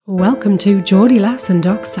Welcome to Geordie Lass and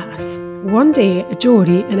Doc Sass. One day, a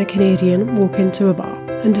Geordie and a Canadian walk into a bar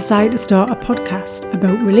and decide to start a podcast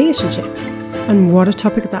about relationships, and what a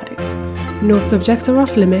topic that is. No subjects are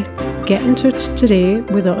off limits. Get in touch today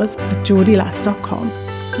with us at geordielass.com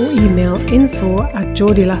or email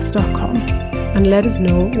info@geordielass.com and let us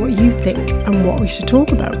know what you think and what we should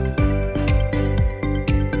talk about.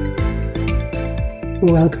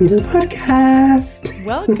 Welcome to the podcast.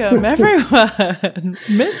 Welcome, everyone.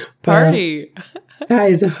 Miss Party. That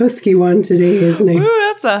is a husky one today, isn't it? Ooh,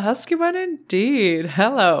 that's a husky one indeed.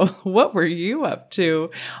 Hello. What were you up to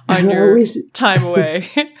on your time away?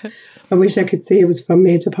 I wish I could say it was from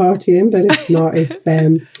me to partying, but it's not. It's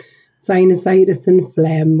sinusitis and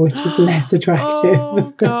phlegm, which is less attractive.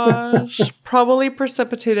 Oh, gosh. Probably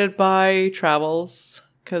precipitated by travels.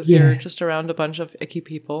 Because you're just around a bunch of icky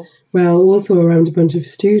people. Well, also around a bunch of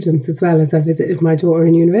students as well, as I visited my daughter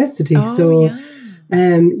in university.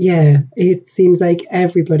 It seems like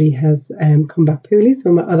everybody has come back poorly.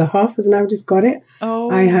 So my other half has now just got it. Oh.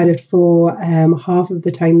 I had it for half of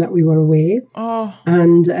the time that we were away. Oh.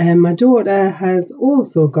 And my daughter has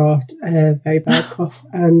also got a very bad cough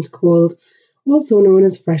and cold, also known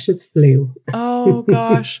as freshers flu. Oh,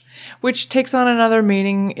 gosh. Which takes on another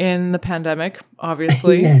meaning in the pandemic,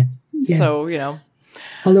 obviously. Yes. So, you know.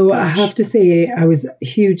 Although I have to say, I was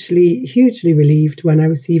hugely, hugely relieved when I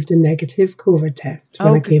received a negative COVID test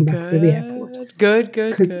when I came back through the airport.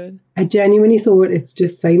 Good. I genuinely thought it's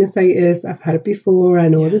just sinusitis. I've had it before. I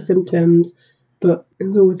know the symptoms. But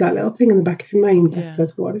there's always that little thing in the back of your mind that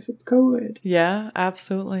says, what if it's COVID? Yeah,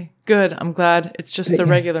 absolutely. Good. I'm glad it's just the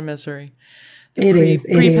regular misery. It is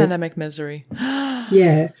pre-pandemic misery.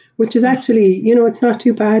 Yeah, which is actually, it's not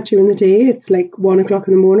too bad during the day. It's like 1 o'clock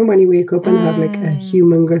in the morning when you wake up and have like a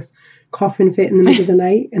humongous coughing fit in the middle of the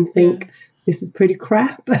night and think, this is pretty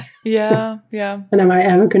crap. Yeah. And am I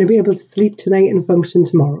ever going to be able to sleep tonight and function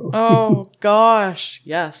tomorrow? Oh, gosh.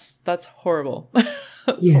 Yes, that's horrible.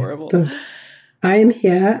 That's horrible. But I am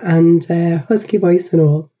here and husky voice and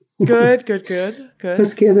all. Good.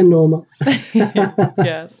 Huskier than normal.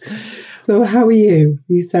 Yes. So how are you?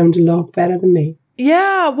 You sound a lot better than me.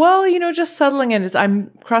 Yeah, well, just settling in.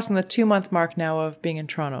 I'm crossing the 2-month mark now of being in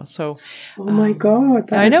Toronto. So, oh my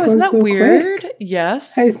God. I know, isn't that so weird? Quick.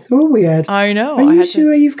 Yes. It's so weird. I know. Are you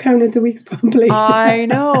sure you've counted the weeks properly? I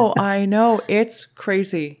know. It's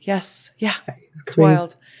crazy. Yes. Yeah. It's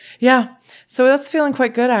wild. Yeah. So that's feeling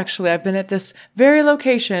quite good, actually. I've been at this very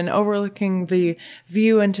location overlooking the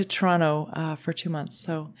view into Toronto for 2 months.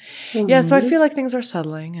 So, so I feel like things are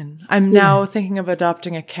settling. And I'm now thinking of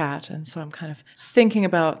adopting a cat. And so I'm kind of thinking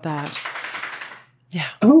about that. Yeah.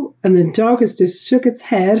 Oh, and the dog has just shook its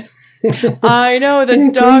head. I know.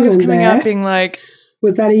 The dog is coming out being like...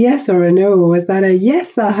 Was that a yes or a no? Was that a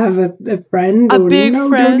yes, I'll have a friend? A big no,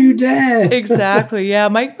 friend. Don't you dare. Exactly. Yeah.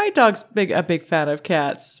 My dog's a big fan of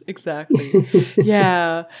cats. Exactly.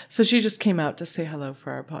 Yeah. So she just came out to say hello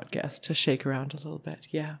for our podcast, to shake around a little bit.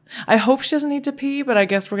 Yeah. I hope she doesn't need to pee, but I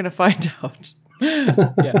guess we're going to find out.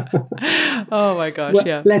 Yeah. Oh my gosh.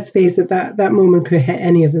 Well, let's face it, that moment could hit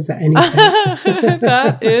any of us at any time.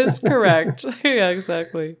 That is correct. Yeah,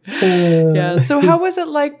 exactly. Yeah. So how was it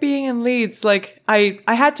like being in Leeds? Like I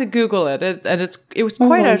had to Google it, and it was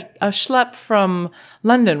quite a schlep from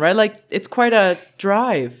London, right? Like it's quite a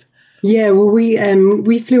drive. Yeah, well,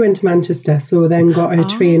 we flew into Manchester, so then got a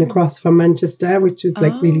train across from Manchester, which was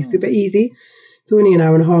like really super easy. It's only an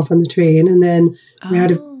hour and a half on the train, and then we had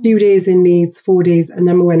a few days in Leeds, 4 days, and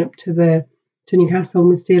then we went up to Newcastle and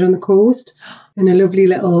we stayed on the coast in a lovely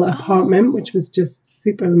little apartment, which was just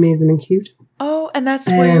super amazing and cute. Oh, and that's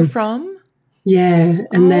where you're from? Yeah,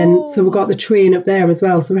 and then so we got the train up there as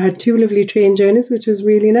well. So we had 2 lovely train journeys, which was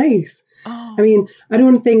really nice. Oh. I mean, I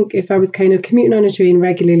don't think if I was kind of commuting on a train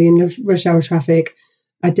regularly in rush hour traffic,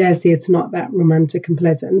 I dare say it's not that romantic and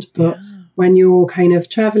pleasant, but when you're kind of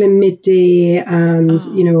traveling midday and,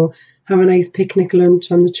 have a nice picnic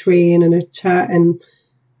lunch on the train and a chat and,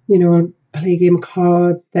 play a game of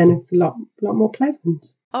cards, then it's a lot more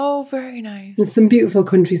pleasant. Oh, very nice. There's some beautiful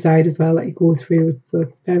countryside as well that you go through. So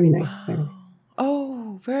it's very nice. Wow. Very nice.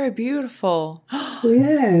 Oh, very beautiful. So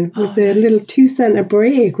yeah, it was a little 2-cent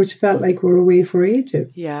break, which felt like we were away for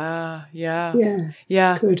ages. Yeah.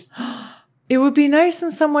 It's good. It would be nice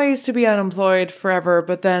in some ways to be unemployed forever,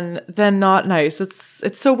 but then not nice.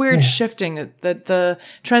 It's so weird shifting that the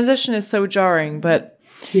transition is so jarring, but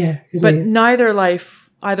it is. Neither life,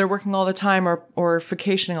 either working all the time or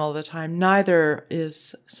vacationing all the time, neither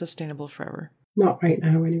is sustainable forever. Not right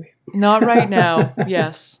now, anyway. Not right now.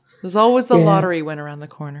 Yes. There's always the lottery win around the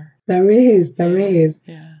corner. There is.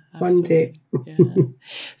 Yeah. One day. Yeah.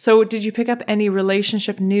 So did you pick up any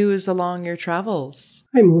relationship news along your travels?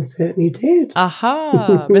 I most certainly did.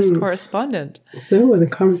 Aha, Miss Correspondent. So the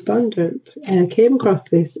correspondent came across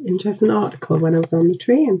this interesting article when I was on the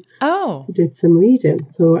train. Oh. So did some reading.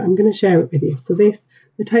 So I'm going to share it with you. So the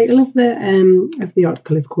title of the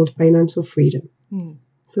article is called Financial Freedom.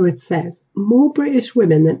 So it says, more British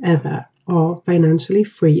women than ever are financially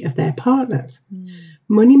free of their partners.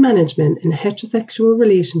 Money management in heterosexual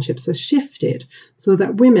relationships has shifted so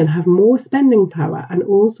that women have more spending power and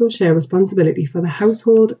also share responsibility for the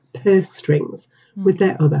household purse strings with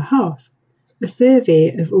their other half. A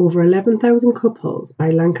survey of over 11,000 couples by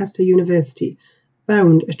Lancaster University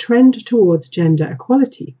found a trend towards gender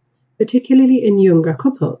equality, particularly in younger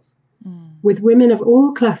couples, with women of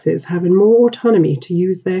all classes having more autonomy to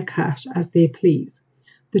use their cash as they please.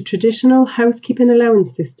 The traditional housekeeping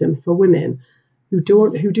allowance system for women who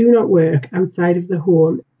do not work outside of the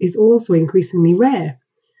home is also increasingly rare,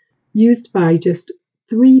 used by just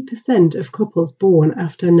 3% of couples born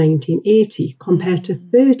after 1980 compared to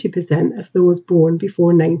 30% of those born before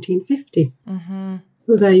 1950.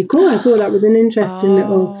 So there you go. I thought that was an interesting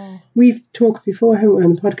little... We've talked before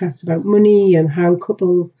on the podcast about money and how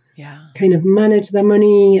couples kind of manage their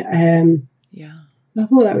money. So I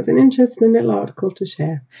thought that was an interesting little article to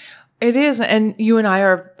share. It is, and you and I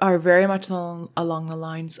are very much along the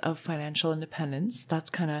lines of financial independence. That's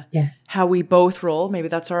kind of how we both roll. Maybe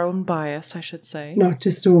that's our own bias, I should say. Not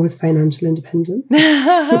just always financial independence.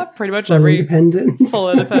 Pretty much full independence. Full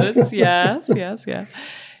independence. Yes.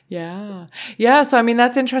 Yeah. So I mean,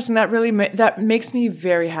 that's interesting. That really that makes me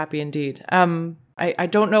very happy indeed. I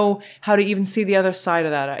don't know how to even see the other side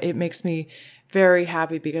of that. It makes me very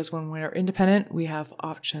happy because when we're independent, we have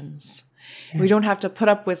options. We don't have to put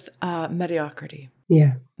up with mediocrity.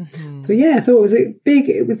 Yeah. So I thought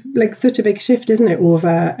it was like such a big shift, isn't it,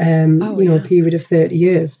 over a period of 30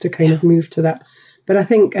 years to kind of move to that. But I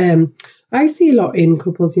think I see a lot in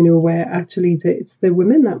couples, where actually it's the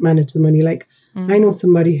women that manage the money. Like I know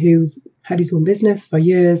somebody who's had his own business for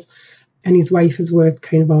years and his wife has worked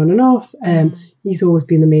kind of on and off. He's always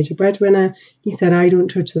been the major breadwinner. He said, I don't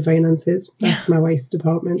touch the finances. That's my wife's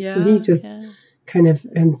department. So he just kind of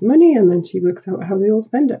earns the money and then she works out how they all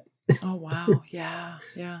spend it. Oh, wow. Yeah.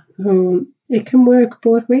 So it can work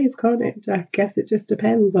both ways, can't it? I guess it just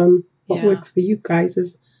depends on what works for you guys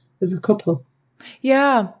as a couple.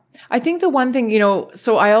 Yeah. I think the one thing,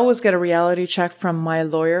 so I always get a reality check from my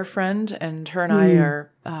lawyer friend, and her and I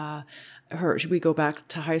are, we go back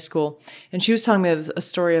to high school, and she was telling me a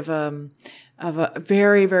story of a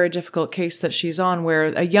very, very difficult case that she's on, where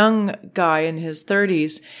a young guy in his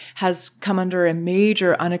 30s has come under a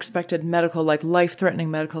major unexpected medical, like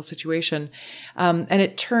life-threatening medical situation. And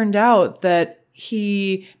it turned out that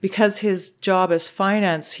because his job is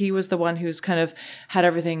finance, he was the one who's kind of had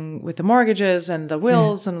everything with the mortgages and the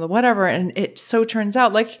wills and the whatever. And it so turns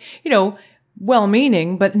out,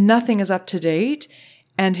 well-meaning, but nothing is up to date.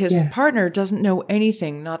 And his partner doesn't know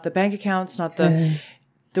anything, not the bank accounts, not the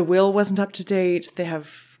will wasn't up to date. They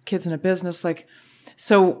have kids in a business,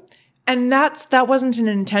 and that wasn't an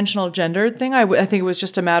intentional gendered thing. I think it was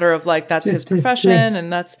just a matter of that's just his profession,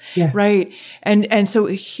 and that's right. And so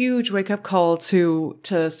a huge wake up call to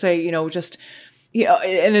say,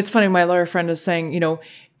 and it's funny. My lawyer friend is saying,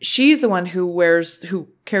 she's the one who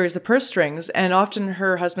carries the purse strings, and often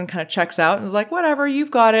her husband kind of checks out and is like, whatever,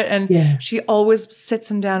 you've got it. And she always sits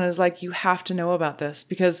him down and is like, you have to know about this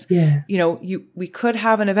because, we could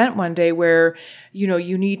have an event one day where,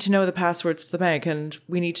 you need to know the passwords to the bank and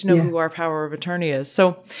we need to know who our power of attorney is.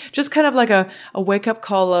 So just kind of like a wake up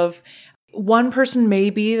call of one person may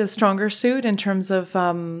be the stronger suit in terms of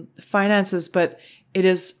finances, but it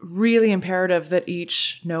is really imperative that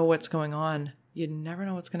each know what's going on. You never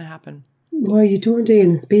know what's going to happen. Well, you don't do,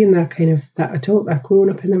 and it's been that kind of that adult that grown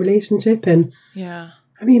up in the relationship, and I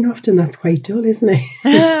mean, often that's quite dull, isn't it?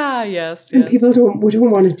 Yes. And people don't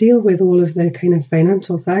want to deal with all of the kind of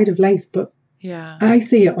financial side of life, but I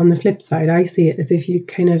see it on the flip side. I see it as if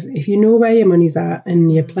you know where your money's at and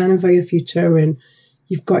you're planning for your future and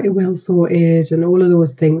you've got your will sorted and all of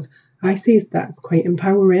those things. I see that's quite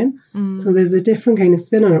empowering. So there's a different kind of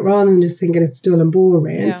spin on it rather than just thinking it's dull and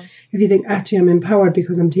boring. Yeah. If you think, actually, I'm empowered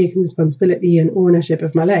because I'm taking responsibility and ownership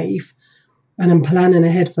of my life and I'm planning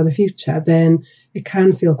ahead for the future, then it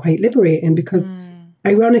can feel quite liberating because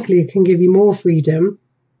ironically, it can give you more freedom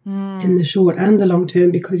in the short and the long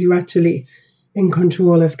term because you're actually in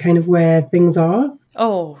control of kind of where things are.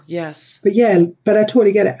 Oh, yes. But I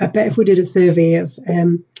totally get it. I bet if we did a survey of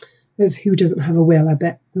of who doesn't have a will. I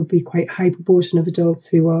bet there'll be quite a high proportion of adults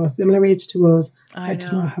who are similar age to us that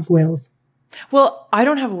do not have wills. Well, I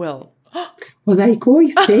don't have a will. Well, there you go,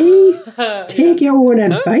 you see. Take your own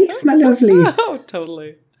advice, my lovely. Oh,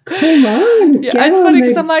 totally. Come on. Yeah, it's funny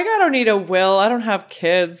because I'm like, I don't need a will. I don't have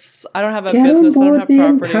kids. I don't have a business. I don't have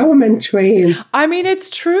property. Empowerment train. I mean, it's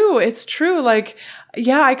true. It's true. Like,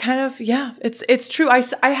 yeah, it's true. I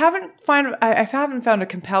haven't found a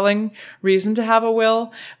compelling reason to have a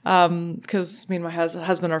will. Because me and my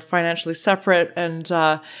husband are financially separate, and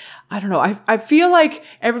I don't know. I feel like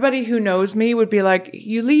everybody who knows me would be like,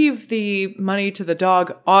 you leave the money to the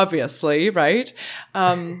dog, obviously, right?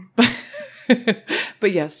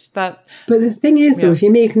 But yes, that. But the thing is, though, if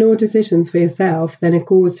you make no decisions for yourself, then it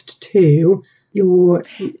goes to your.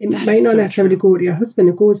 It might not necessarily go to your husband.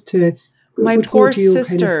 It goes to my poor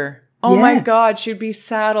sister. Oh my God, she'd be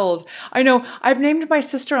saddled. I know. I've named my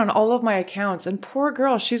sister on all of my accounts, and poor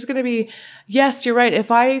girl, she's going to be. Yes, you're right.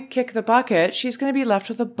 If I kick the bucket, she's going to be left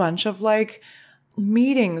with a bunch of like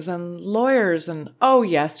meetings and lawyers, and oh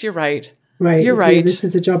yes, you're right. Right. You're right. This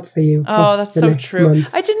is a job for you. Oh, that's so true.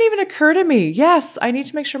 Month. It didn't even occur to me. Yes, I need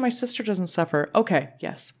to make sure my sister doesn't suffer. Okay,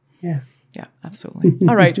 yes. Yeah. Yeah, absolutely.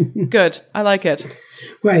 All right, good. I like it.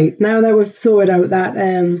 Right. Now that we've sorted out that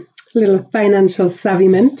little financial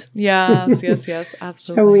savvyment. Yes,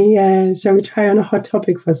 absolutely. Shall we try on a hot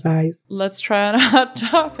topic for size? Let's try on a hot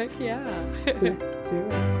topic, yeah. Let's do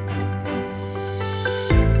it.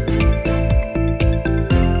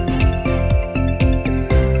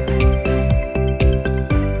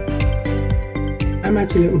 I'm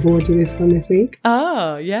actually looking forward to this one this week.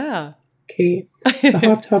 Oh, yeah. Okay. The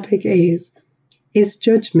hot topic is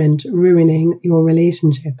judgment ruining your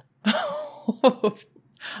relationship?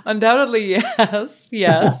 Undoubtedly, yes.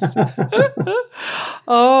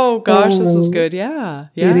 Oh, gosh, this is good. Yeah.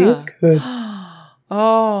 It is good.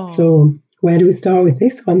 Oh. So where do we start with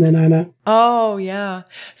this one then, Anna? Oh, yeah.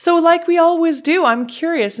 So like we always do, I'm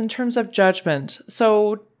curious in terms of judgment.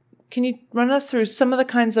 So can you run us through some of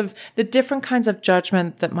the different kinds of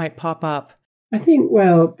judgment that might pop up? I think,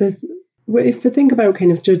 if we think about kind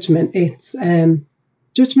of judgment, it's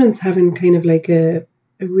judgment's having kind of like a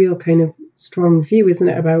real kind of strong view, isn't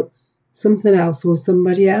it, about something else or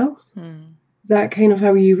somebody else? Is that kind of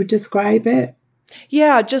how you would describe it?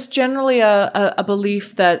 Yeah, just generally a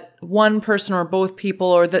belief that one person or both people,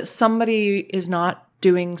 or that somebody is not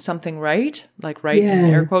doing something right, like right in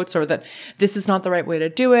air quotes, or that this is not the right way to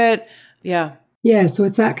do it. Yeah. Yeah, so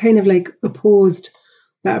it's that kind of like opposed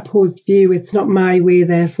view. It's not my way,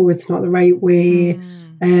 therefore it's not the right way.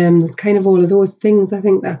 There's kind of all of those things, I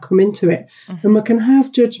think, that come into it. Mm-hmm. And we can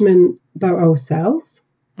have judgment about ourselves.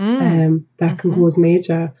 That can cause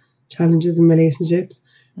major challenges in relationships.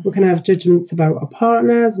 Mm-hmm. We can have judgments about our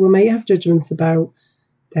partners. We might have judgments about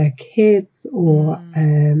their kids or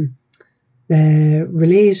their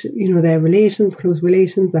relations, close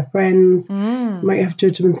relations, their friends. We might have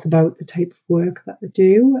judgments about the type of work that they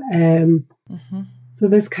do. So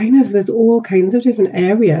there's all kinds of different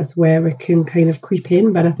areas where it can kind of creep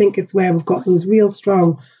in, but I think it's where we've got those real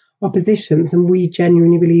strong oppositions and we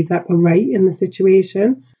genuinely believe that we're right in the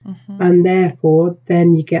situation. And therefore,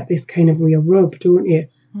 then you get this kind of real rub, don't you?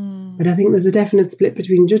 But I think there's a definite split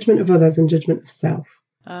between judgment of others and judgment of self.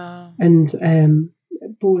 And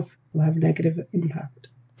both will have negative impact.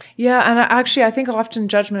 Yeah, and actually, I think often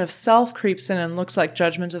judgment of self creeps in and looks like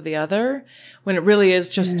judgment of the other, when it really is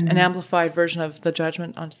just an amplified version of the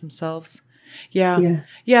judgment onto themselves. Yeah,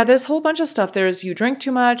 there's a whole bunch of stuff. There's you drink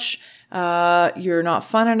too much, you're not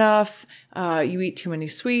fun enough, you eat too many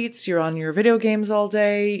sweets, you're on your video games all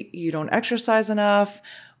day, you don't exercise enough,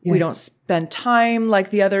 we don't spend time like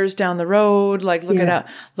the others down the road, like look at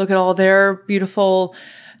all their beautiful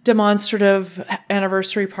demonstrative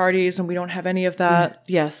anniversary parties and we don't have any of that.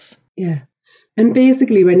 Yes. Yeah. And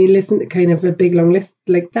basically when you listen to kind of a big long list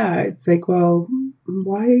like that, it's like, well,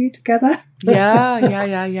 why are you together?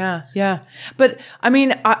 Yeah. But I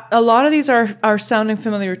mean, a lot of these are sounding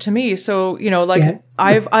familiar to me. So,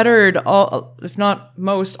 I've uttered all, if not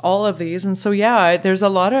most, all of these. And so, there's a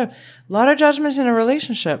lot of judgment in a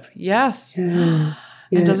relationship. Yes. Yeah.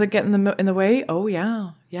 And does it get in the way? Oh,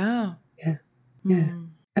 yeah.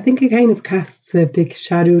 I think it kind of casts a big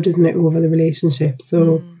shadow, doesn't it, over the relationship.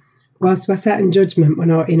 So whilst we're sat in judgment, we're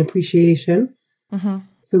not in appreciation.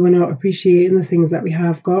 So we're not appreciating the things that we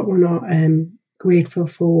have got. We're not grateful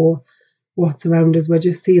for what's around us. We're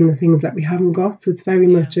just seeing the things that we haven't got. So it's very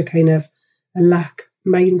much a kind of a lack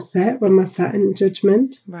mindset when we're sat in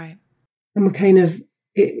judgment. Right. And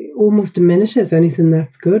it almost diminishes anything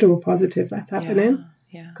that's good or positive that's happening.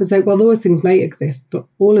 Yeah. Because those things might exist, but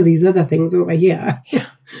all of these other things over here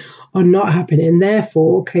are not happening.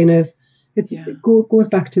 Therefore, kind of, it goes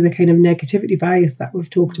back to the kind of negativity bias that we've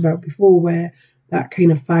talked about before, where that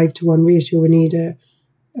kind of 5-to-1 ratio, we need a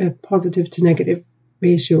positive to negative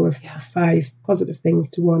ratio of 5 positive things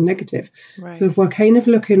to 1 negative. Right. So if we're kind of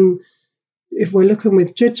looking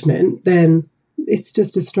with judgment, then it's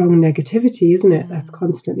just a strong negativity, isn't it? That's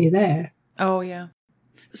constantly there. Oh, yeah.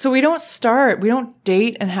 So we don't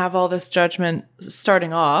date and have all this judgment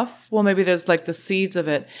starting off. Well, maybe there's like the seeds of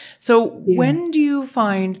it. So when do you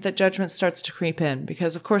find that judgment starts to creep in?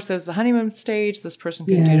 Because of course there's the honeymoon stage. This person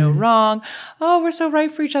can do no wrong. Oh, we're so right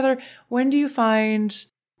for each other. When do you find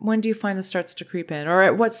this starts to creep in? Or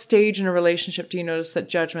at what stage in a relationship do you notice that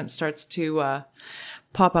judgment starts to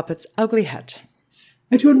pop up its ugly head?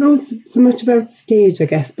 I don't know so much about stage, I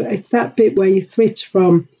guess, but it's that bit where you switch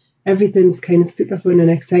from everything's kind of super fun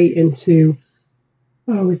and exciting to,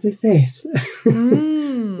 oh, is this it?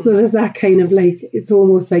 So there's that kind of like, it's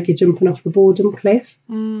almost like you're jumping off the boredom cliff.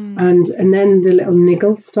 And then the little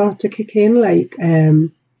niggles start to kick in, like,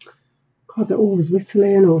 God, they're always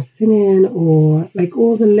whistling or singing or like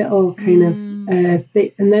all the little kind of, and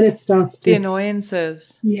then it starts to... The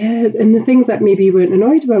annoyances. Yeah, and the things that maybe you weren't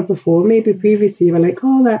annoyed about before, maybe previously you were like,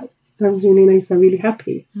 oh, that sounds really nice, I'm really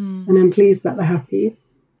happy. And I'm pleased that they're happy.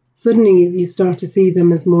 Suddenly you start to see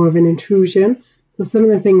them as more of an intrusion. So some of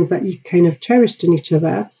the things that you kind of cherished in each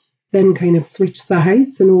other then kind of switch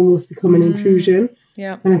sides and almost become an intrusion.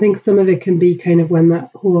 Yeah. And I think some of it can be kind of when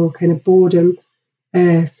that whole kind of boredom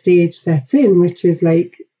stage sets in, which is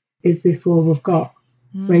like, is this all we've got?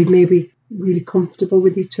 Right? Maybe really comfortable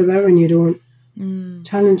with each other and you don't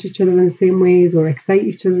challenge each other in the same ways or excite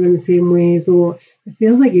each other in the same ways, or it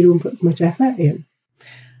feels like you don't put as much effort in.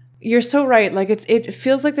 You're so right. Like it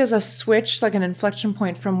feels like there's a switch, like an inflection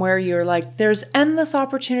point from where you're like, there's endless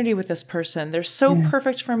opportunity with this person. They're so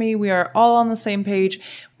perfect for me. We are all on the same page.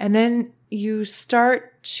 And then you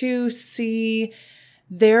start to see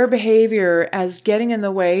their behavior as getting in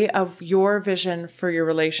the way of your vision for your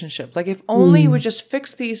relationship. Like if only you would just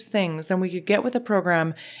fix these things, then we could get with the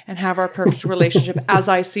program and have our perfect relationship as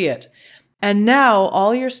I see it. And now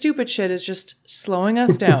all your stupid shit is just slowing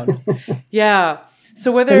us down. Yeah.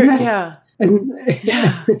 So whether,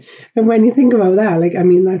 And when you think about that, like, I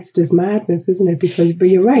mean, that's just madness, isn't it? But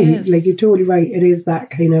you're right, like you're totally right. It is that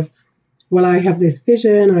kind of, well, I have this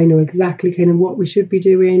vision. I know exactly kind of what we should be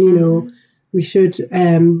doing. You know, we should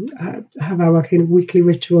have our kind of weekly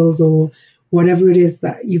rituals or whatever it is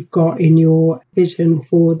that you've got in your vision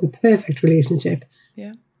for the perfect relationship.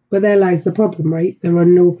 Yeah. But there lies the problem, right? There are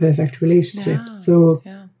no perfect relationships. Yeah. So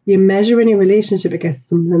you're measuring a relationship against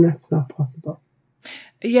something that's not possible.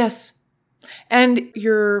 Yes. And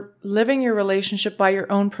you're living your relationship by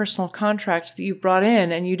your own personal contract that you've brought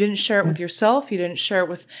in, and you didn't share it with yourself. You didn't share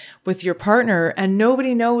it with your partner, and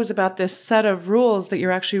nobody knows about this set of rules that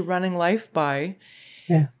you're actually running life by.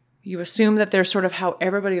 Yeah. You assume that they're sort of how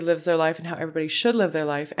everybody lives their life and how everybody should live their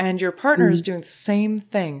life. And your partner is doing the same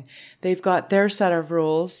thing. They've got their set of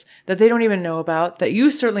rules that they don't even know about, that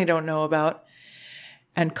you certainly don't know about.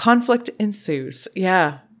 And conflict ensues.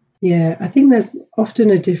 Yeah. Yeah, I think there's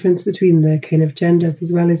often a difference between the kind of genders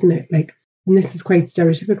as well, isn't it? Like, and this is quite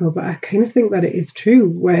stereotypical, but I kind of think that it is true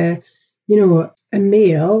where, you know, a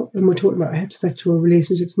male, and we're talking about heterosexual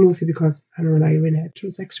relationships mostly because Hannah and I are in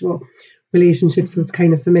heterosexual relationships, so it's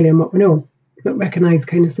kind of familiar in what we know, but recognise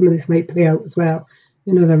kind of some of this might play out as well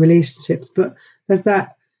in other relationships. But there's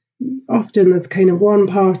that, often there's kind of one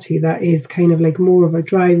party that is kind of like more of a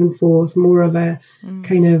driving force, more of a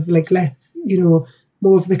kind of like, let's, you know,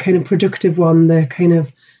 more of the kind of productive one, the kind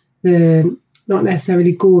of the not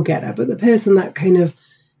necessarily go-getter, but the person that kind of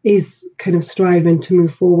is kind of striving to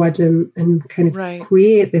move forward and kind of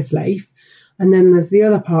create this life. And then there's the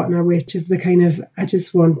other partner, which is the kind of, I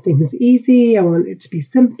just want things easy. I want it to be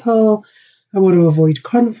simple. I want to avoid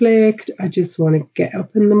conflict. I just want to get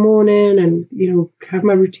up in the morning and, you know, have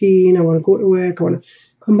my routine. I want to go to work. I want to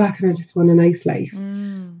come back and I just want a nice life.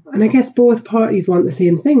 And I guess both parties want the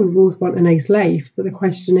same thing. We both want a nice life. But the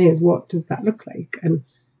question is, what does that look like? And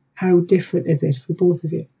how different is it for both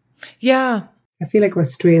of you? Yeah. I feel like we're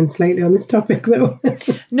straying slightly on this topic, though.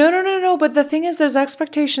 No. But the thing is, there's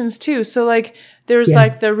expectations, too. So, like, there's,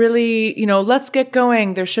 like, the really, you know, let's get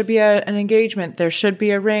going. There should be an engagement. There should be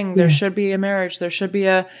a ring. There should be a marriage. There should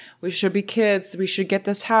be we should be kids. We should get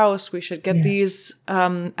this house. We should get these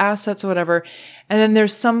assets or whatever. And then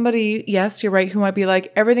there's somebody, yes, you're right, who might be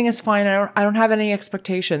like, everything is fine. I don't have any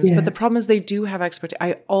expectations. But the problem is they do have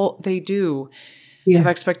expectations. They do. have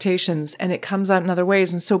expectations, and it comes out in other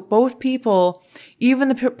ways. And so both people, even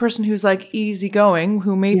the person who's like easygoing,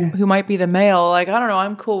 who might be the male, like, I don't know,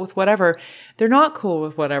 I'm cool with whatever. They're not cool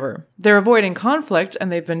with whatever. They're avoiding conflict,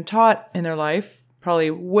 and they've been taught in their life,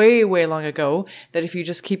 probably way, way long ago, that if you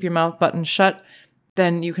just keep your mouth button shut,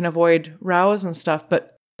 then you can avoid rows and stuff.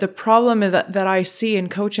 But the problem that I see in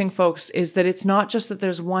coaching folks is that it's not just that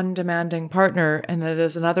there's one demanding partner and that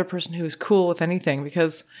there's another person who's cool with anything,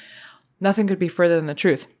 because nothing could be further than the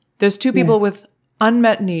truth. There's two people with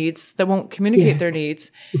unmet needs that won't communicate their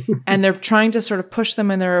needs, and they're trying to sort of push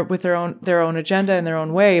them in with their own agenda in their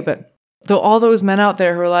own way. But all those men out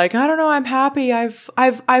there who are like, I don't know, I'm happy. I've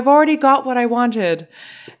already got what I wanted.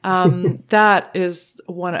 That is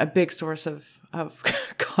a big source of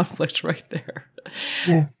conflict right there.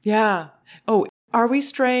 Yeah. Oh, are we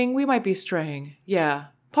straying? We might be straying. Yeah.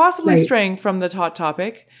 Possibly straying from the hot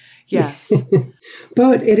topic. Yes.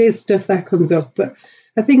 But it is stuff that comes up. But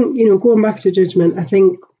I think, going back to judgment, I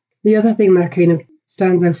think the other thing that kind of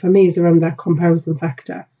stands out for me is around that comparison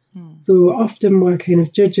factor. So often we're kind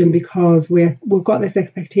of judging because we've got this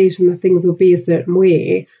expectation that things will be a certain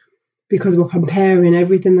way because we're comparing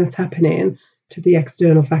everything that's happening to the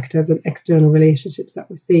external factors and external relationships that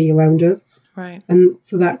we see around us. Right. And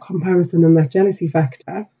so that comparison and that jealousy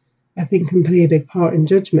factor, I think, can play a big part in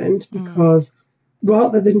judgment, because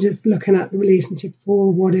rather than just looking at the relationship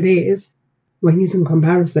for what it is, we're using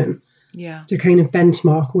comparison to kind of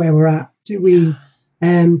benchmark where we're at. Do we,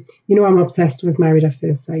 I'm obsessed with Married at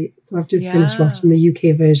First Sight, so I've just finished watching the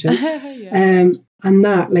UK version. And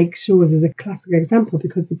that shows as a classic example,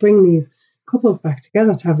 because they bring these couples back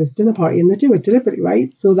together to have this dinner party, and they do it deliberately,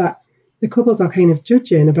 right? So that the couples are kind of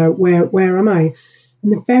judging about where am I?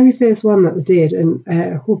 And the very first one that they did, and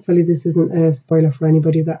hopefully this isn't a spoiler for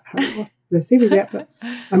anybody that hasn't watched the series yet, but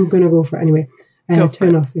I'm going to go for it anyway.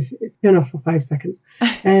 Turn off for 5 seconds.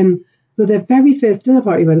 So the very first dinner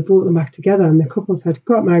party where they brought them back together, and the couples had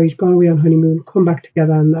got married, gone away on honeymoon, come back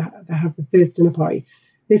together, and they have the first dinner party.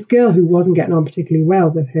 This girl who wasn't getting on particularly well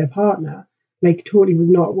with her partner, totally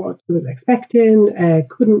was not what she was expecting,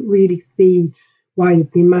 couldn't really see why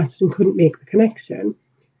they'd been matched and couldn't make the connection.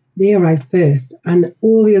 They arrived first, and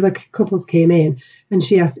all the other couples came in, and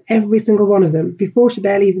she asked every single one of them before she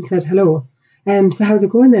barely even said hello. So how's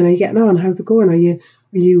it going then? Are you getting on? How's it going? Are you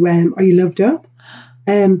loved up?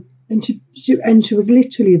 And she was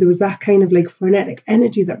literally, there was that kind of frenetic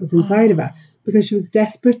energy that was inside of her, because she was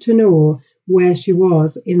desperate to know where she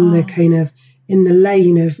was in the kind of in the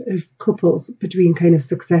line of couples between kind of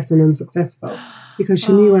success and unsuccessful, because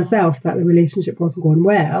she knew herself that the relationship wasn't going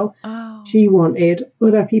well. She wanted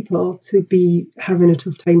other people to be having a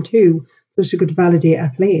tough time too, so she could validate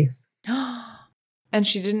her place. And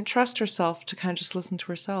she didn't trust herself to kind of just listen to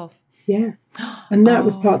herself. Yeah. And that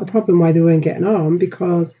was part of the problem why they weren't getting on,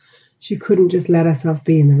 because she couldn't just let herself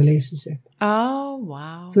be in the relationship. Oh,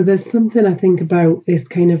 wow. So there's something I think about this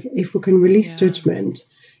kind of, if we can release judgment,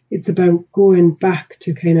 it's about going back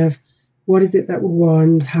to kind of, what is it that we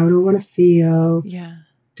want? How do I want to feel? Yeah.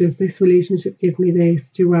 Does this relationship give me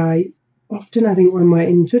this? Often I think when we're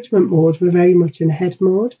in judgment mode, we're very much in head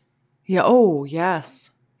mode. Yeah. Oh, yes.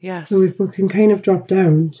 Yes. So if we can kind of drop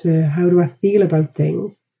down to, how do I feel about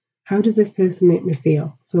things? How does this person make me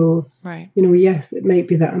feel? So, yes, it might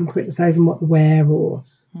be that I'm criticizing what they wear, or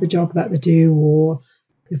the job that they do, or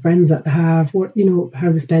the friends that they have, how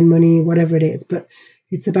they spend money, whatever it is. But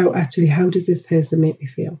it's about actually, how does this person make me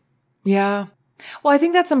feel? Yeah. Well, I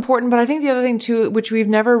think that's important. But I think the other thing too, which we've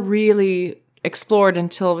never really explored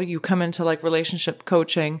until you come into relationship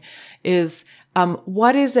coaching, is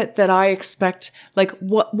what is it that I expect?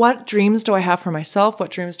 What dreams do I have for myself?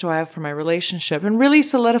 What dreams do I have for my relationship? And really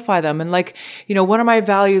solidify them. And what are my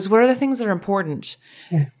values? What are the things that are important?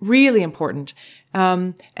 Yeah. Really important.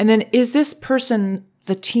 And then, is this person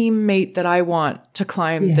the teammate that I want to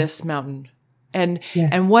climb this mountain?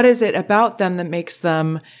 And what is it about them that makes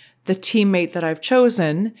them the teammate that I've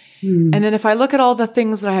chosen? And then if I look at all the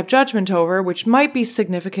things that I have judgment over, which might be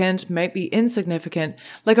significant, might be insignificant,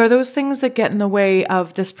 are those things that get in the way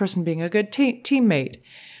of this person being a good teammate?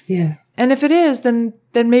 Yeah. And if it is, then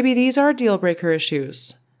maybe these are deal breaker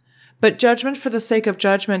issues. But judgment for the sake of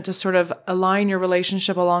judgment, to sort of align your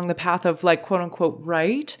relationship along the path of quote unquote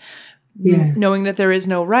right, knowing that there is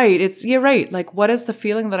no right. It's, right. What is the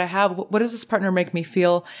feeling that I have? What does this partner make me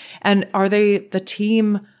feel? And are they the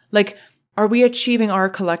team? Are we achieving our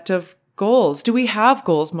collective goals? Do we have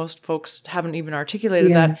goals? Most folks haven't even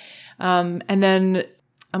articulated that. And then,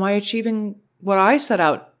 am I achieving what I set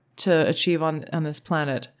out to achieve on this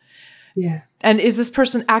planet? Yeah. And is this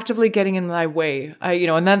person actively getting in my way?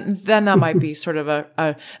 And then that might be sort of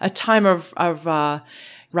a time of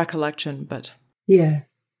recollection. But yeah,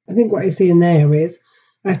 I think what you're saying there is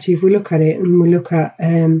actually, if we look at it and we look at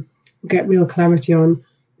get real clarity on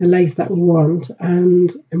the life that we want and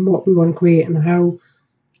what we want to create and how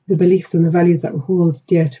the beliefs and the values that we hold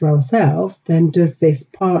dear to ourselves, then does this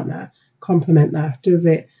partner complement that? Does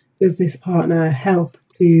this partner help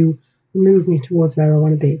to move me towards where I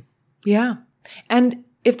want to be? Yeah. And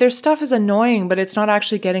if their stuff is annoying, but it's not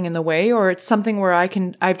actually getting in the way, or it's something where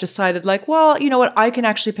I've decided like, well, you know what, I can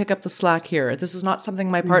actually pick up the slack here. This is not something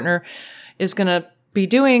my partner is going to be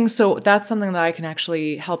doing. So that's something that I can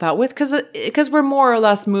actually help out with because we're more or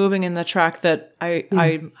less moving in the track that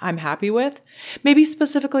I'm happy with. Maybe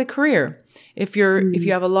specifically career. If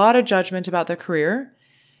you have a lot of judgment about the career,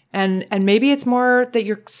 and maybe it's more that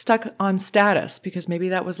you're stuck on status because maybe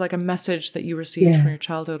that was like a message that you received from your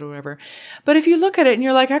childhood or whatever. But if you look at it and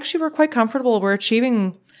you're like, actually, we're quite comfortable. We're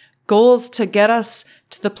achieving goals to get us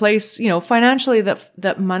to the place, financially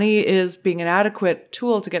that money is being an adequate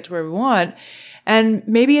tool to get to where we want. And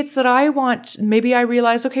maybe it's that maybe I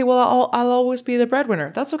realize, okay, well, I'll always be the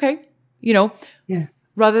breadwinner. That's okay. Yeah.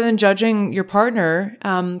 Rather than judging your partner,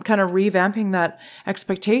 kind of revamping that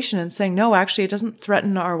expectation and saying, no, actually, it doesn't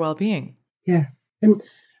threaten our well-being. Yeah. And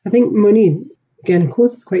I think money, again,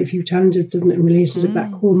 causes quite a few challenges, doesn't it, in relationship,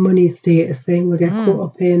 that whole money status thing. We get caught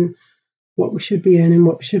up in what we should be earning,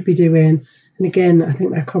 what we should be doing. And again, I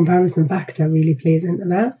think that comparison factor really plays into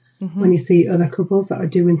that. When you see other couples that are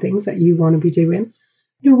doing things that you want to be doing.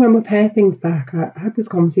 When we pare things back, I had this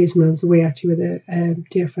conversation when I was away actually with a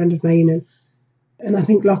dear friend of mine, and I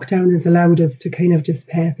think lockdown has allowed us to kind of just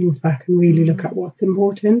pare things back and really look at what's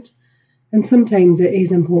important. And sometimes it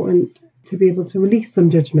is important to be able to release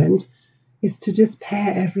some judgment, is to just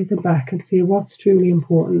pare everything back and see what's truly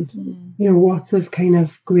important. What's of kind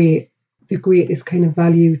of the greatest kind of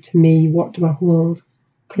value to me, what do I hold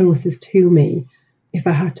closest to me? If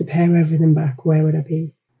I had to pare everything back, where would I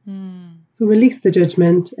be? So release the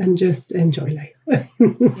judgment and just enjoy life.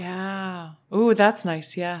 Yeah. Oh, that's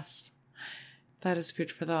nice. Yes. That is food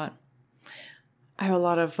for thought. I have a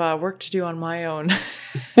lot of work to do on my own.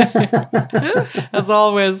 As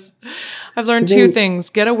always. I've learned two things.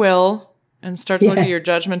 Get a will and start to look at your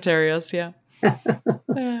judgment areas. Yeah.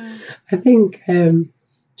 I think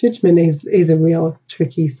judgment is a real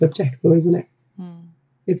tricky subject though, isn't it?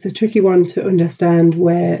 It's a tricky one to understand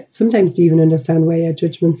where, sometimes to even understand where your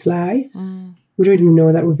judgments lie. We don't even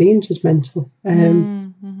know that we're being judgmental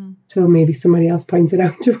till maybe somebody else points it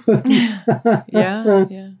out to us. Yeah.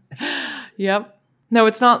 Yep. No,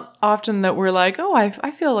 it's not often that we're like, oh, I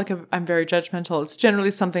feel like I'm very judgmental. It's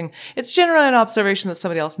generally an observation that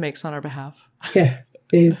somebody else makes on our behalf. Yeah,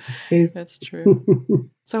 it is. That's true.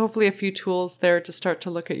 So hopefully a few tools there to start to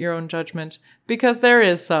look at your own judgment, because there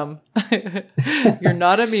is some. You're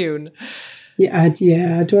not immune. Yeah,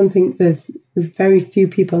 I don't think there's very few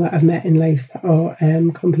people that I've met in life that are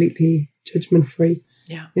completely judgment free.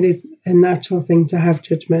 Yeah, it is a natural thing to have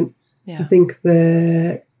judgment. Yeah. I think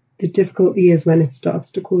the difficulty is when it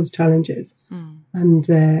starts to cause challenges and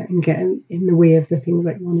get in the way of the things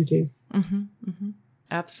that you want to do.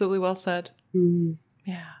 Absolutely well said.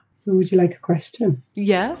 Yeah. So would you like a question?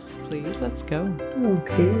 Yes, please. Let's go.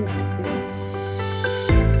 Okay, let's do it.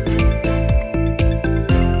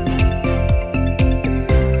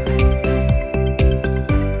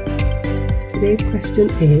 Today's question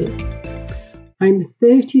is, I'm a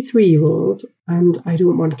 33-year-old and I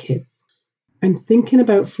don't want kids. I'm thinking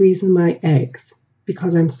about freezing my eggs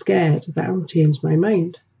because I'm scared that I'll change my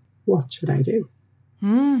mind. What should I do?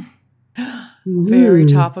 Very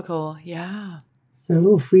topical. Yeah.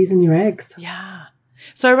 So freezing your eggs. Yeah.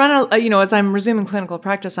 So I run, as I'm resuming clinical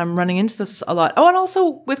practice, I'm running into this a lot. Oh, and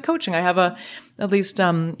also with coaching, I have I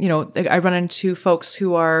run into folks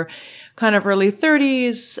who are kind of early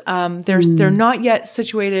 30s. They're not yet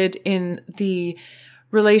situated in the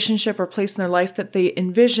relationship or place in their life that they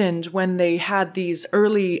envisioned when they had these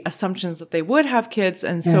early assumptions that they would have kids.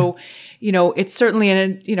 And so, it's certainly,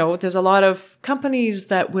 there's a lot of companies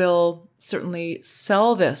that will certainly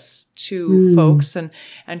sell this to folks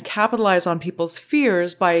and capitalize on people's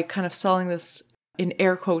fears by kind of selling this, in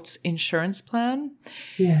air quotes, insurance plan.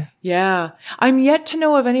 Yeah. Yeah. I'm yet to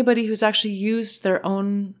know of anybody who's actually used their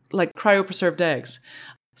own like cryopreserved eggs.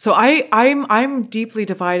 So I'm deeply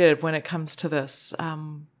divided when it comes to this.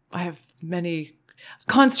 I have many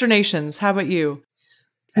consternations. How about you?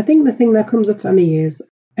 I think the thing that comes up for me is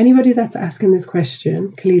anybody that's asking this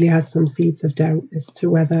question clearly has some seeds of doubt as to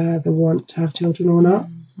whether they want to have children or not.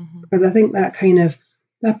 Because I think that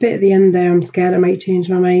bit at the end there, I'm scared I might change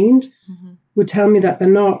my mind. would tell me that they're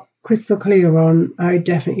not crystal clear on, I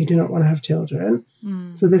definitely do not want to have children.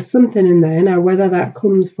 So there's something in there. Now, whether that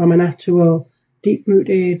comes from an actual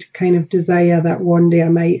deep-rooted kind of desire that one day I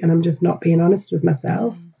might, and I'm just not being honest with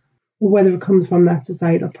myself, or whether it comes from that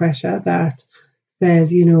societal pressure that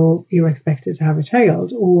says, you know, you're expected to have a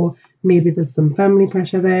child, or maybe there's some family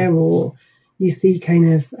pressure there, or you see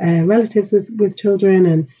kind of relatives with children,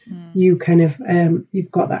 and you kind of,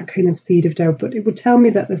 you've got that kind of seed of doubt. But it would tell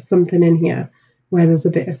me that there's something in here where there's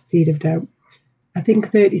a bit of seed of doubt. I think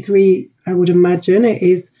 33, I would imagine it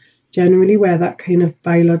is generally where that kind of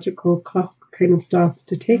biological clock kind of starts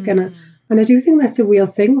to tick. And I do think that's a real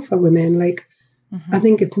thing for women. Like, I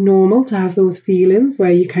think it's normal to have those feelings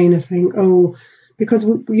where you kind of think, oh, because,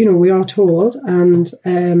 you know, we are told, and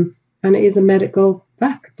it is a medical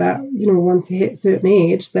fact that, you know, once you hit a certain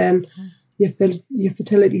age, then your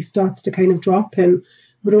fertility starts to kind of drop, and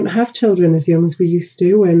we don't have children as young as we used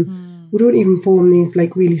to, and we don't even form these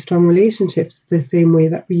like really strong relationships the same way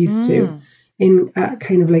that we used to at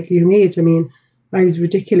kind of like a young age. I mean, I was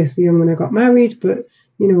ridiculously young when I got married, but,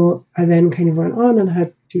 you know, I then kind of went on and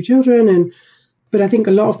had 2 children. But I think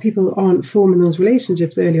a lot of people aren't forming those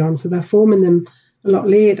relationships early on, so they're forming them a lot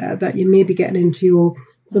later, that you may be getting into your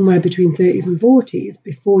somewhere between 30s and 40s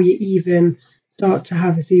before you even start to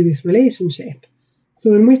have a serious relationship.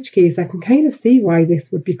 So in which case, I can kind of see why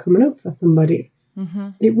this would be coming up for somebody.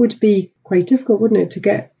 It would be quite difficult, wouldn't it, to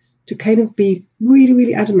get to kind of be really,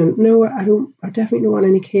 really adamant, no, I definitely don't want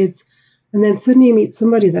any kids. And then suddenly you meet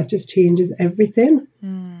somebody that just changes everything.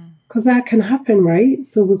 Because that can happen, right?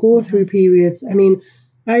 So we go through periods. I mean,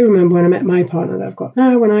 I remember when I met my partner that I've got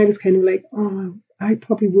now, when I was kind of like, oh, I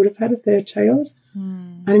probably would have had a third child.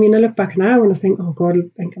 And I mean, I look back now and I think, oh God,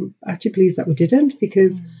 I'm actually pleased that we didn't,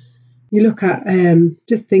 because you look at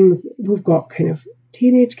just things, we've got kind of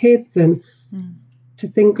teenage kids, and to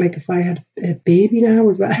think like if I had a baby now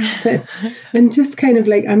as well, and just kind of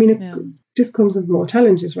like, I mean, it just comes with more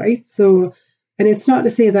challenges, right? So, and it's not to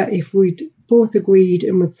say that if we'd both agreed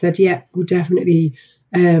and would said, yeah, we're definitely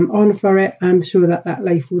on for it, I'm sure that that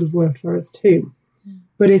life would have worked for us too.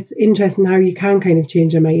 But it's interesting how you can kind of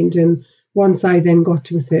change your mind. And once I then got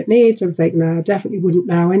to a certain age, I was like, nah, I definitely wouldn't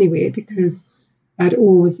now anyway, because I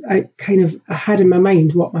had in my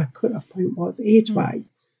mind what my cut-off point was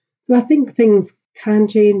age-wise. So I think things can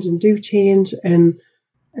change and do change. And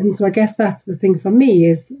so I guess that's the thing for me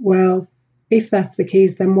is, well, if that's the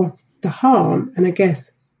case, then what's the harm? And I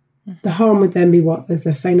guess the harm would then be what? There's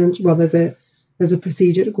a financial, well, there's a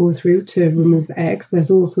procedure to go through to remove the eggs.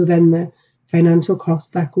 There's also then the financial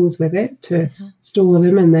cost that goes with it to store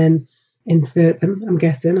them and then insert them. I'm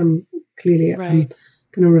guessing. I'm going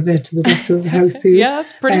to revert to the doctor of the house soon. Yeah,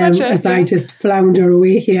 that's pretty much it. As I just flounder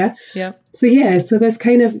away here. Yeah. So there's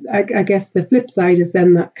kind of, I guess the flip side is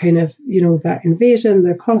then that kind of, you know, that invasion,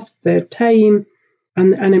 the cost, the time,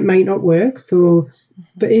 and it might not work. So,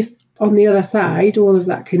 but if on the other side, all of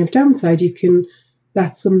that kind of downside,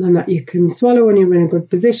 that's something that you can swallow and you're in a good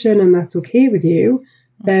position and that's okay with you,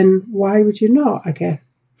 then why would you not, I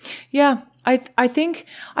guess? Yeah. I think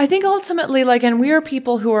ultimately, like, and we are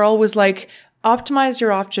people who are always like, optimize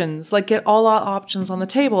your options, like get all our options on the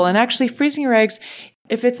table. And actually freezing your eggs,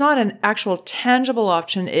 if it's not an actual tangible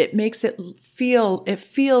option, it makes it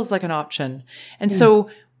feels like an option. And so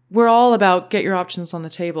we're all about get your options on the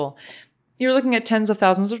table. You're looking at tens of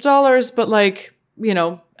thousands of dollars, but like, you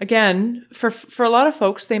know, again, for a lot of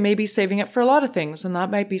folks, they may be saving it for a lot of things. And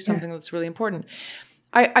that might be something that's really important.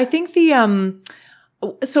 I think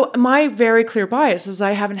so my very clear bias is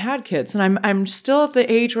I haven't had kids, and I'm still at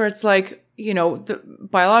the age where it's like, you know,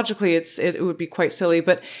 biologically it would be quite silly,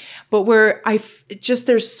 but where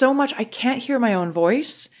there's so much, I can't hear my own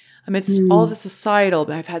voice amidst all the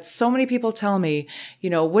societal. I've had so many people tell me, you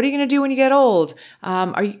know, what are you going to do when you get old?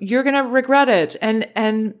 You're going to regret it.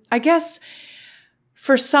 And I guess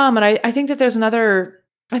for some, and I think that there's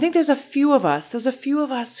a few of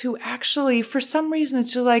us who actually, for some reason,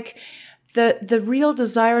 it's just like the real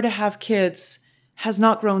desire to have kids has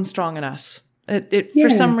not grown strong in us. For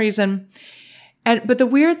some reason. But the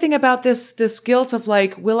weird thing about this guilt of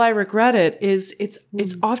like, will I regret it, is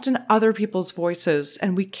it's often other people's voices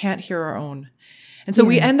and we can't hear our own. And so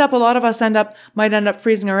a lot of us might end up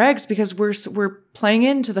freezing our eggs because we're playing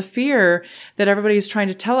into the fear that everybody's trying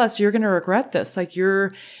to tell us, you're going to regret this. Like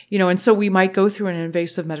and so we might go through an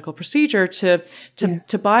invasive medical procedure to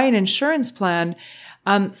buy an insurance plan,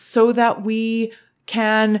 so that we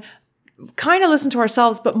can kind of listen to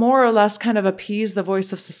ourselves, but more or less kind of appease the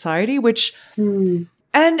voice of society, which, and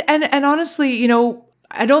honestly, you know,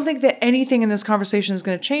 I don't think that anything in this conversation is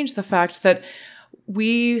going to change the fact that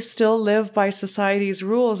we still live by society's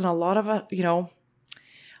rules, and a lot of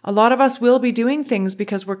us will be doing things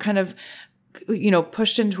because we're kind of,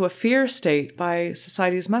 pushed into a fear state by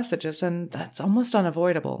society's messages, and that's almost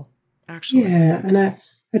unavoidable, actually. Yeah, and I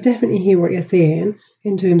definitely hear what you're saying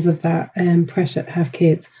in terms of that pressure to have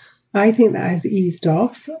kids. I think that has eased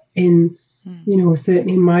off in,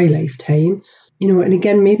 certainly in my lifetime, and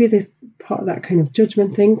again, maybe this part of that kind of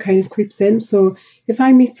judgment thing kind of creeps in. So if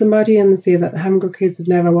I meet somebody and they say that they haven't got kids, have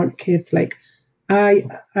never wanted kids, like I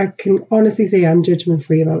can honestly say I'm judgment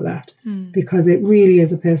free about that because it really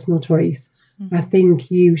is a personal choice. Mm-hmm. I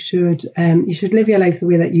think you should live your life the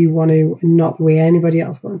way that you want to and not the way anybody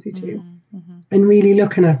else wants you to. Mm-hmm. And really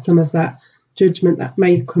looking at some of that judgment that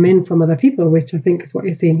might come in from other people, which I think is what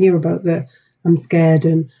you're saying here about the I'm scared,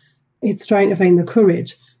 and it's trying to find the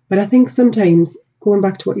courage. But I think sometimes, going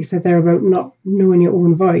back to what you said there about not knowing your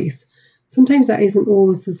own voice, sometimes that isn't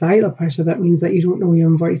always societal pressure that means that you don't know your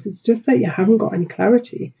own voice. It's just that you haven't got any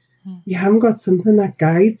clarity. You haven't got something that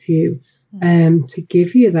guides you to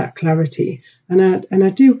give you that clarity. And I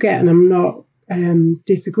do get, and I'm not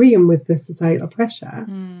disagreeing with the societal pressure,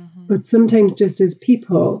 but sometimes just as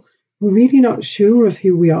people, we're really not sure of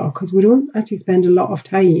who we are because we don't actually spend a lot of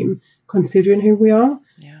time considering who we are.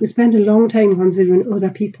 Yeah. We spend a long time considering other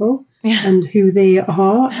people and who they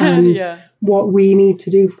are and what we need to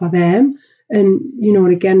do for them. And,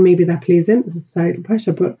 and again, maybe that plays into the societal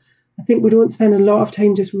pressure, but I think we don't spend a lot of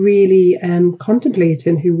time just really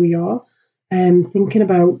contemplating who we are, thinking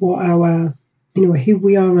about what our, who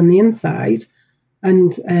we are on the inside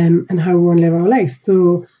and how we want to live our life.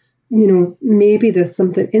 So, maybe there's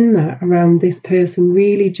something in that around this person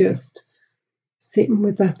really just sitting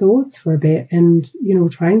with their thoughts for a bit and,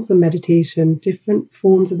 trying some meditation, different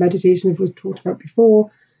forms of meditation, as we've talked about before,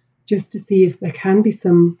 just to see if there can be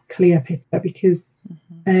some clear picture, because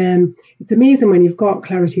it's amazing when you've got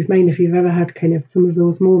clarity of mind, if you've ever had kind of some of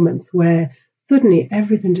those moments where suddenly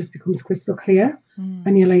everything just becomes crystal clear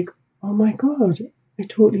and you're like, oh my God, I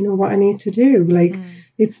totally know what I need to do. Like,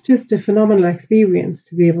 it's just a phenomenal experience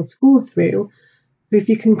to be able to go through. So if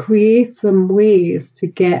you can create some ways to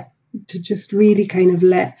get to just really kind of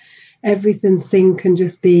let everything sink and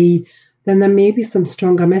just be, then there may be some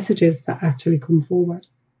stronger messages that actually come forward.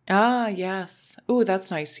 Ah, yes. Oh,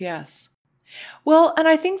 that's nice. Yes. Well, and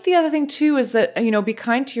I think the other thing too is that, be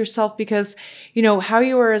kind to yourself because, how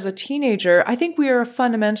you were as a teenager, I think we are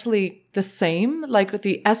fundamentally the same, like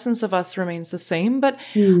the essence of us remains the same. But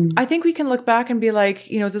I think we can look back and be like,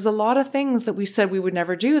 there's a lot of things that we said we would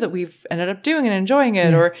never do that we've ended up doing and enjoying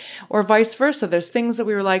it, or vice versa. There's things that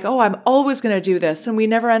we were like, oh, I'm always going to do this, and we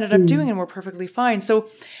never ended up doing it and we're perfectly fine. So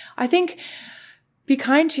I think be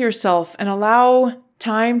kind to yourself and allow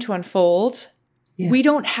time to unfold. Yeah. We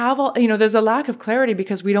don't have all, there's a lack of clarity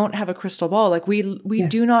because we don't have a crystal ball. Like we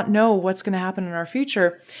do not know what's going to happen in our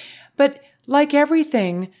future. But like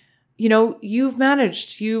everything, you've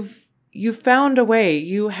managed, you've found a way,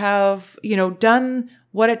 you have, done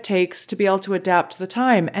what it takes to be able to adapt to the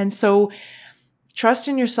time. And so trust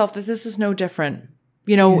in yourself that this is no different.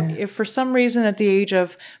 If for some reason at the age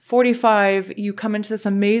of 45, you come into this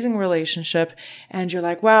amazing relationship and you're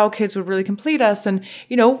like, wow, kids would really complete us. And,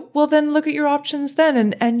 well, then look at your options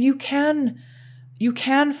then. And you can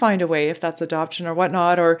find a way if that's adoption or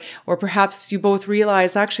whatnot, or perhaps you both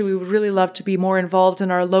realize, actually, we would really love to be more involved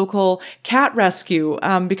in our local cat rescue,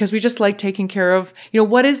 because we just like taking care of,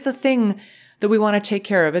 what is the thing that we want to take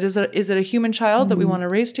care of? Is it a human child that we want to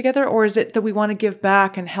raise together, or is it that we want to give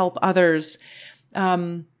back and help others?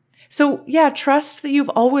 So yeah, trust that you've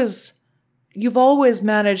always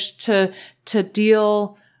managed to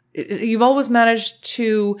deal, you've always managed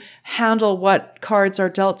to handle what cards are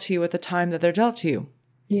dealt to you at the time that they're dealt to you.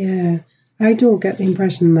 Yeah. I don't get the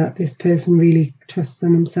impression that this person really trusts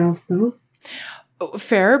in themselves though.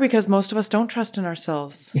 Fair, because most of us don't trust in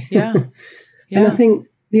ourselves. Yeah. And I think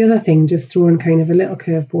the other thing, just throwing kind of a little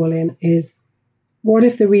curveball in, is what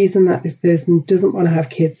if the reason that this person doesn't want to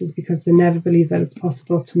have kids is because they never believe that it's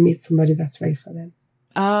possible to meet somebody that's right for them?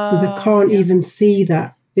 So they can't even see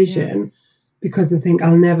that vision because they think,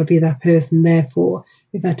 I'll never be that person. Therefore,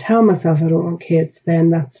 if I tell myself I don't want kids,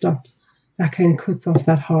 then that stops, that kind of cuts off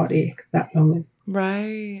that heartache, that longing.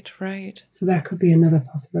 Right. So that could be another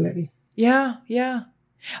possibility. Yeah.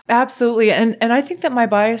 Absolutely. And I think that my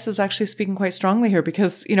bias is actually speaking quite strongly here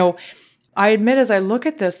because, I admit as I look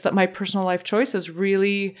at this that my personal life choices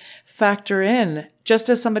really factor in, just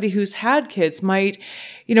as somebody who's had kids might,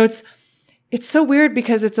 it's so weird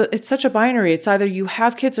because it's such a binary. It's either you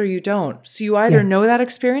have kids or you don't. So you either know that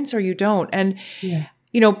experience or you don't. And,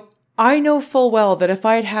 I know full well that if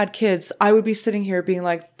I had had kids, I would be sitting here being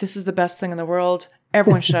like, this is the best thing in the world.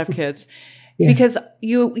 Everyone should have kids. Because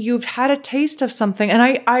you've had a taste of something. And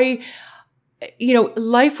I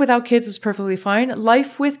life without kids is perfectly fine.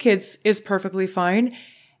 Life with kids is perfectly fine.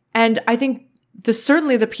 And I think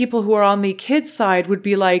certainly the people who are on the kids side would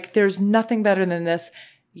be like, there's nothing better than this.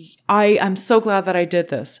 I'm so glad that I did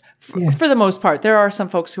this for the most part. There are some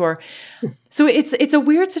folks who are, so it's a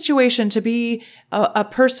weird situation to be a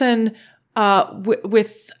person,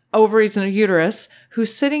 with ovaries and a uterus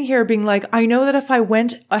who's sitting here being like, I know that if I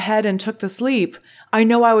went ahead and took this leap, I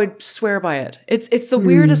know I would swear by it. It's the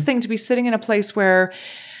weirdest thing to be sitting in a place where,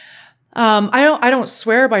 I don't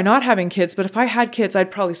swear by not having kids, but if I had kids,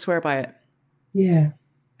 I'd probably swear by it. Yeah.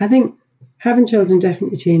 I think having children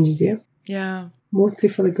definitely changes you. Yeah. Mostly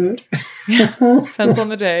for the good. Depends on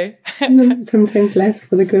the day. Sometimes less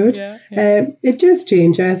for the good. Yeah. It does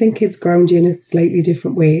change. I think kids ground you in a slightly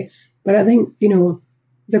different way. But I think,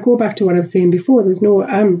 as I go back to what I was saying before,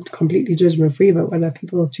 I'm completely judgment free about whether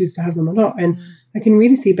people choose to have them or not. And I can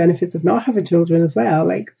really see benefits of not having children as well.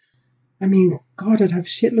 Like, I mean, God, I'd have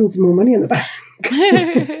shitloads more money in the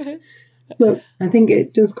bank. But I think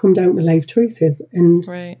it does come down to life choices, and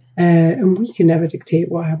we can never dictate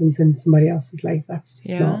what happens in somebody else's life. That's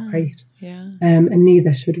just not right. Yeah. And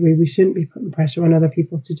neither should we. We shouldn't be putting pressure on other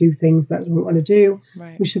people to do things that they don't want to do.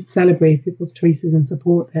 Right. We should celebrate people's choices and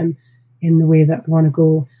support them in the way that they want to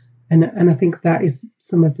go. And I think that is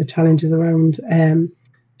some of the challenges around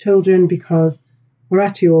children, because we're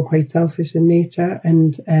actually all quite selfish in nature,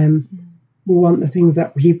 and we want the things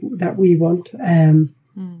that we want.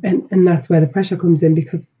 And that's where the pressure comes in,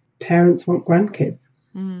 because parents want grandkids,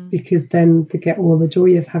 because then they get all the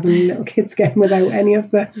joy of having little kids again without any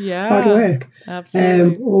of the hard work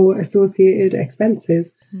or associated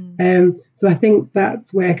expenses. So I think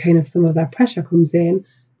that's where kind of some of that pressure comes in.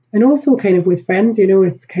 And also kind of with friends,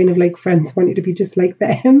 it's kind of like friends want you to be just like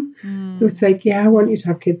them. So it's like, I want you to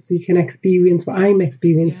have kids so you can experience what I'm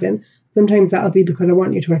experiencing. Sometimes that'll be because I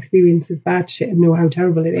want you to experience this bad shit and know how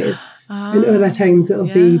terrible it is. And other times it'll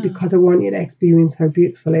be because I want you to experience how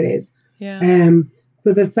beautiful it is.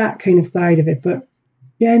 So there's that kind of side of it. But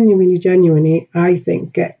genuinely, I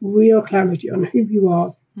think get real clarity on who you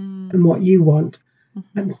are and what you want,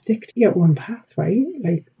 and stick to your one path, right?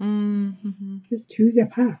 Like, just choose your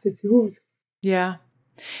path. It's yours. Yeah.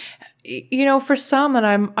 For some,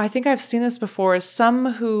 and I think I've seen this before, is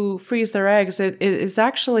some who freeze their eggs, it is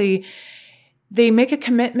actually, they make a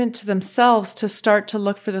commitment to themselves to start to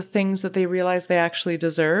look for the things that they realize they actually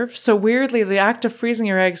deserve. So weirdly, the act of freezing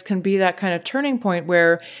your eggs can be that kind of turning point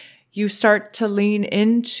where you start to lean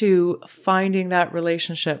into finding that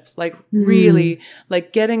relationship, like really,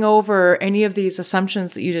 like getting over any of these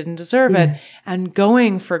assumptions that you didn't deserve it and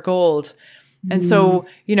going for gold. And so,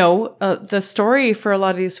 the story for a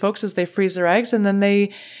lot of these folks is they freeze their eggs, and then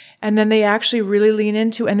they actually really lean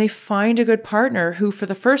into, and they find a good partner who, for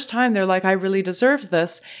the first time, they're like, I really deserve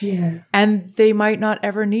this. Yeah. And they might not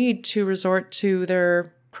ever need to resort to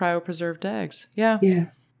their cryopreserved eggs. Yeah. Yeah.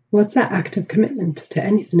 Well, it's that act of commitment to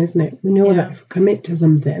anything, isn't it? We know that if we commit to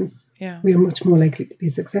something, we are much more likely to be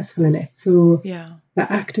successful in it. So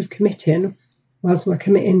that act of committing, whilst we're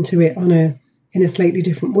committing to it in a slightly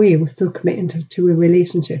different way, we're still committing to a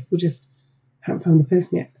relationship. We just haven't found the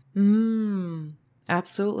person yet.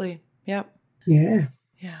 Absolutely. Yep. Yeah.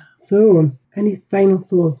 Yeah. So, any final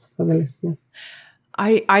thoughts for the listener?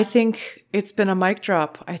 I think it's been a mic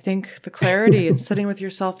drop. I think the clarity and sitting with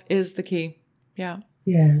yourself is the key. Yeah.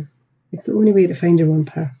 Yeah. It's the only way to find your own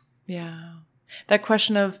path. Yeah. That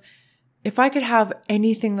question of, if I could have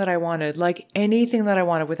anything that I wanted, like anything that I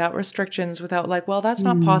wanted without restrictions, without like, well, that's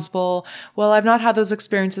not possible. Well, I've not had those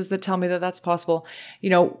experiences that tell me that that's possible.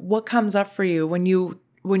 What comes up for you when you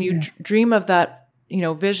dream of that,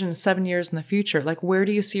 vision 7 years in the future? Like, where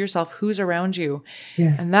do you see yourself? Who's around you?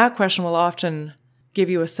 Yeah. And that question will often give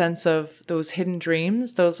you a sense of those hidden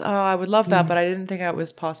dreams, I would love that, but I didn't think that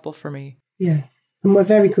was possible for me. Yeah. And we're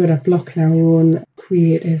very good at blocking our own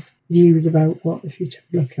creative views about what the future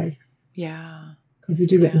will look like. Yeah. Because we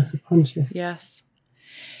do it in the subconscious. Yes.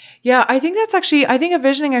 Yeah, I think a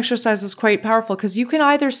visioning exercise is quite powerful, because you can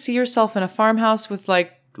either see yourself in a farmhouse with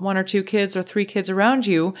like 1 or 2 kids or 3 kids around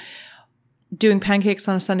you doing pancakes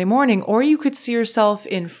on a Sunday morning, or you could see yourself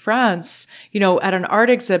in France, at an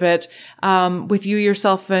art exhibit with you,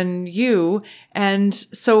 yourself, and you. And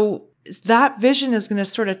so that vision is going to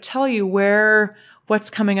sort of tell you what's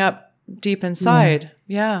coming up deep inside.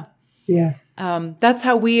 Yeah. Yeah. That's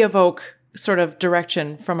how we evoke sort of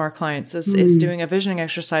direction from our clients is doing a visioning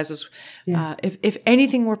exercises. If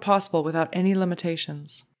anything were possible without any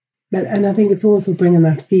limitations. And I think it's also bringing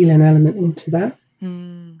that feeling element into that.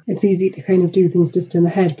 It's easy to kind of do things just in the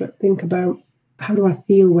head, but think about, how do I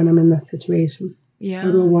feel when I'm in that situation? Yeah.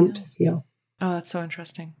 How do I want to feel? Oh, that's so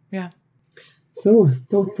interesting. Yeah. So,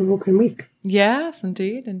 thought-provoking week. Yes,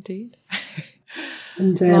 indeed. And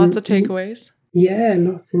lots of takeaways. Yeah,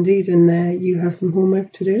 lots indeed. And you have some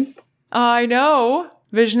homework to do. I know.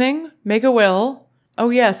 Visioning, make a will. Oh,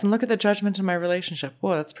 yes, and look at the judgment in my relationship.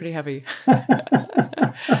 Whoa, that's pretty heavy.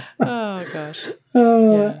 Oh, gosh.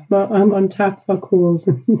 Oh, yeah. Well, I'm on tap for calls.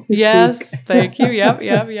 Yes, thank you. Yep.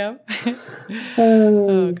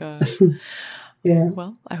 Oh, gosh. Yeah.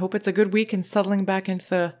 Well, I hope it's a good week and settling back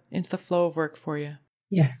into the flow of work for you.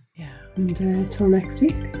 Yes. Yeah. And till next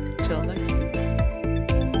week. Till next week.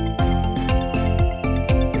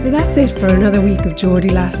 So that's it for another week of Geordie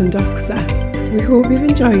Lass and Doc Sass. We hope you've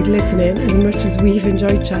enjoyed listening as much as we've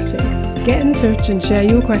enjoyed chatting. Get in touch and share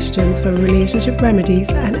your questions for relationship remedies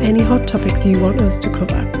and any hot topics you want us to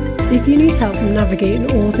cover. If you need help navigating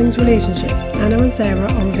all things relationships, Anna and Sarah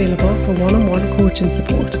are available for one-on-one coaching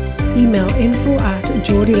support. Email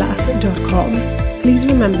info@geordielass.com. Please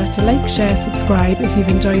remember to like, share, subscribe if you've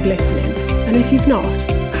enjoyed listening. And if you've not,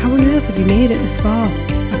 how on earth have you made it this far?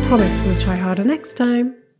 I promise we'll try harder next time.